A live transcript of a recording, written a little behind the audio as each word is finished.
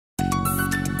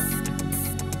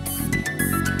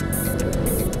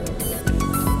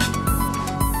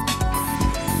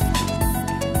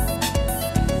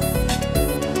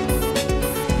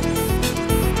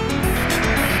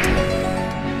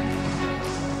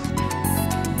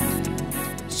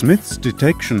Smith's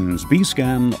Detection's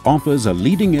B-Scan offers a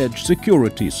leading-edge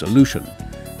security solution.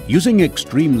 Using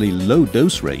extremely low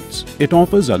dose rates, it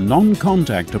offers a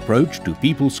non-contact approach to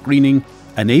people screening,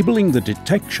 enabling the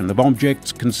detection of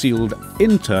objects concealed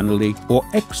internally or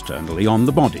externally on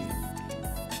the body.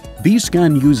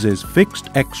 B-Scan uses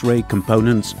fixed X-ray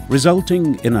components,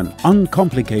 resulting in an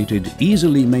uncomplicated,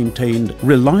 easily maintained,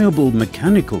 reliable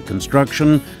mechanical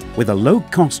construction with a low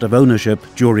cost of ownership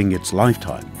during its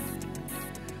lifetime.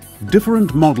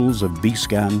 Different models of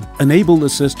B-Scan enable the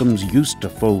system's use to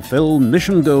fulfill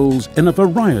mission goals in a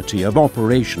variety of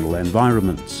operational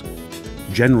environments.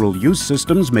 General use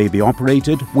systems may be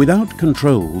operated without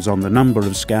controls on the number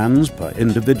of scans per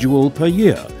individual per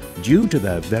year due to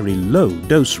their very low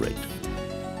dose rate.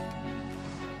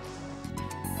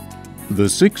 The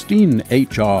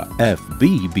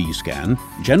 16HRFB B-Scan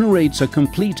generates a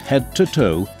complete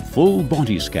head-to-toe, full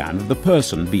body scan of the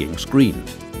person being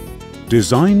screened.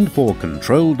 Designed for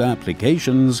controlled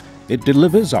applications, it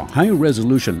delivers a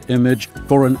high-resolution image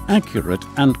for an accurate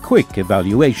and quick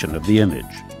evaluation of the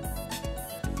image.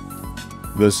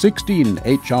 The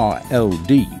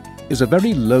 16HRLD is a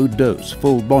very low-dose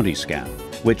full-body scan,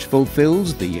 which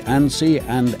fulfills the ANSI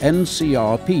and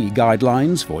NCRP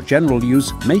guidelines for general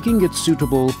use, making it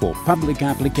suitable for public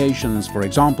applications, for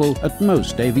example, at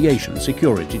most aviation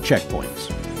security checkpoints.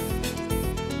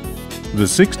 The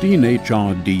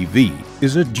 16HRDV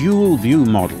is a dual-view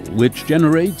model which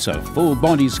generates a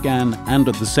full-body scan and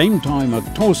at the same time a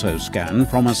torso scan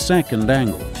from a second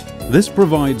angle. This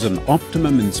provides an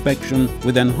optimum inspection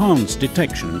with enhanced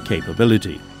detection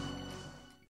capability.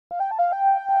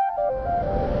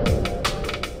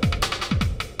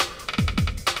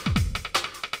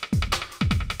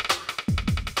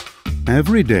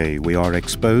 Every day we are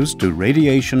exposed to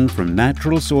radiation from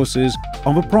natural sources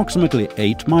of approximately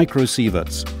 8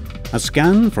 microsieverts. A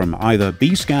scan from either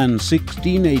B-Scan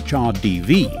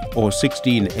 16HRDV or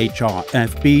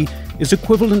 16HRFB is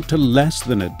equivalent to less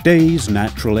than a day's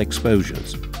natural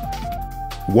exposures.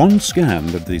 One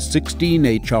scan of the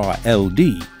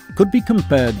 16HRLD could be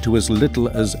compared to as little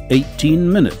as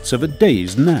 18 minutes of a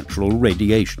day's natural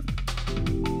radiation.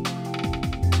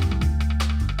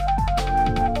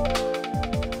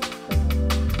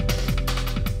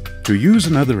 To use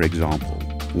another example,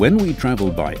 when we travel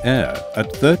by air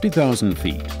at 30,000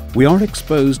 feet, we are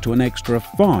exposed to an extra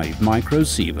 5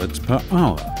 microsieverts per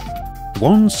hour.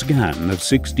 One scan of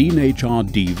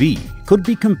 16HRDV could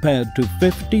be compared to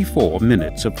 54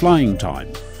 minutes of flying time,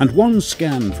 and one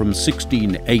scan from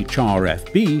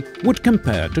 16HRFB would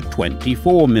compare to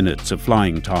 24 minutes of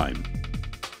flying time.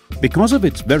 Because of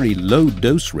its very low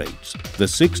dose rates, the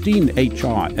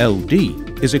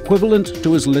 16HRLD is equivalent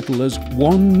to as little as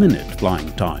 1 minute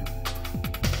flying time.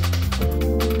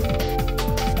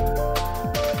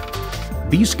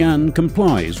 B-Scan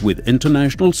complies with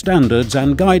international standards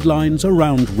and guidelines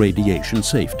around radiation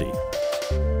safety.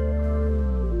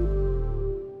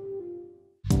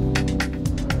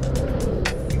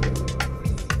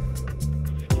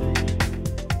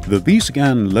 The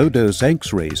B-Scan low-dose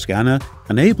X-ray scanner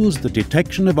enables the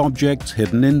detection of objects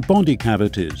hidden in body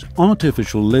cavities,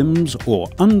 artificial limbs, or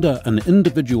under an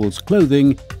individual's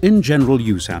clothing in general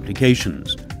use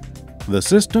applications. The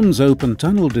system's open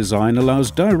tunnel design allows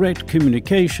direct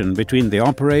communication between the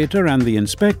operator and the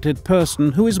inspected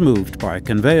person who is moved by a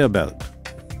conveyor belt.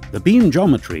 The beam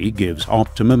geometry gives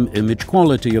optimum image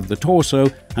quality of the torso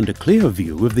and a clear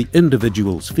view of the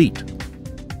individual's feet.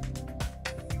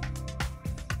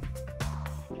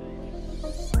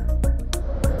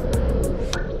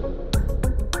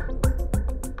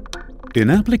 In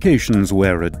applications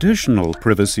where additional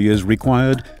privacy is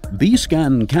required,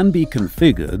 B-Scan can be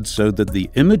configured so that the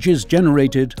images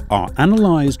generated are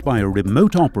analyzed by a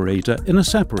remote operator in a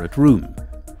separate room.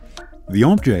 The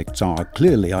objects are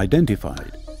clearly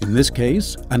identified, in this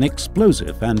case an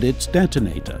explosive and its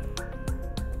detonator,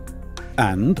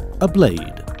 and a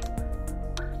blade.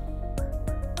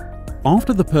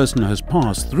 After the person has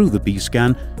passed through the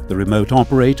B-Scan, the remote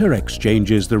operator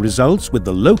exchanges the results with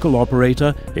the local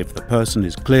operator if the person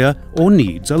is clear or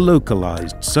needs a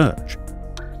localized search.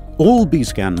 All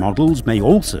B-Scan models may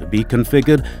also be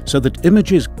configured so that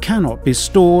images cannot be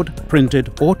stored,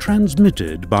 printed, or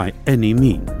transmitted by any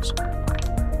means.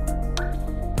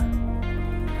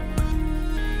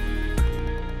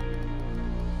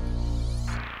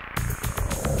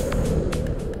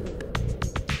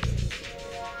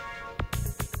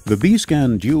 The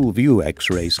B-Scan dual-view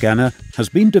X-ray scanner has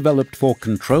been developed for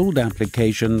controlled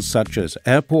applications such as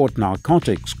airport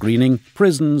narcotic screening,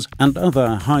 prisons, and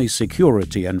other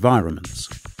high-security environments.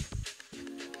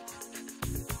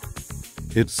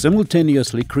 It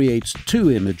simultaneously creates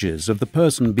two images of the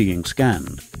person being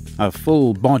scanned, a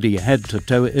full body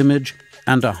head-to-toe image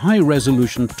and a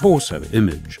high-resolution torso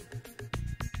image.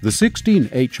 The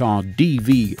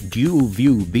 16HRDV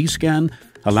dual-view B-scan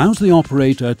allows the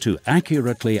operator to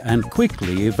accurately and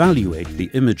quickly evaluate the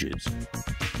images.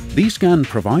 B-scan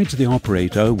provides the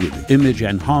operator with image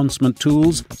enhancement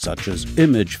tools such as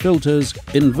image filters,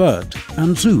 invert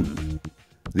and zoom.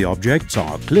 The objects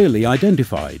are clearly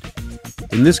identified.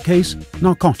 In this case,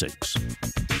 narcotics.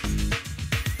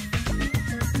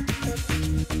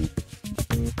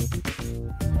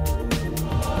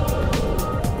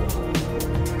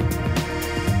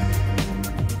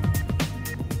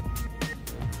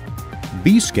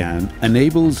 B-scan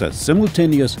enables a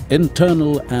simultaneous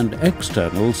internal and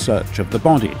external search of the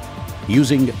body,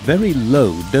 using very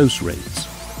low dose rates.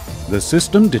 The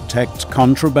system detects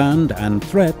contraband and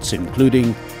threats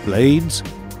including blades,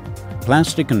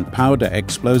 plastic and powder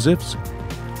explosives,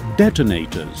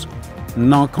 detonators,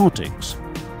 narcotics,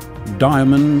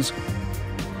 diamonds,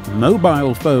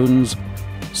 mobile phones,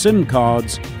 SIM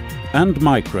cards, and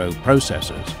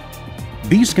microprocessors.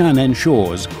 B-scan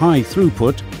ensures high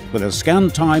throughput with a scan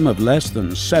time of less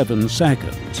than 7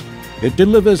 seconds. It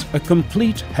delivers a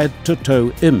complete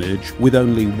head-to-toe image with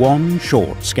only one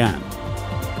short scan.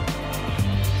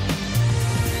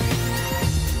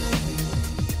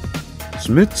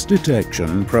 Smith's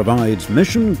Detection provides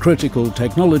mission-critical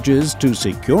technologies to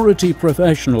security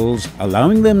professionals,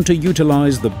 allowing them to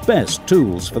utilize the best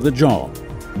tools for the job.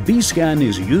 B-scan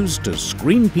is used to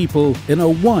screen people in a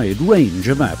wide range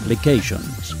of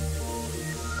applications.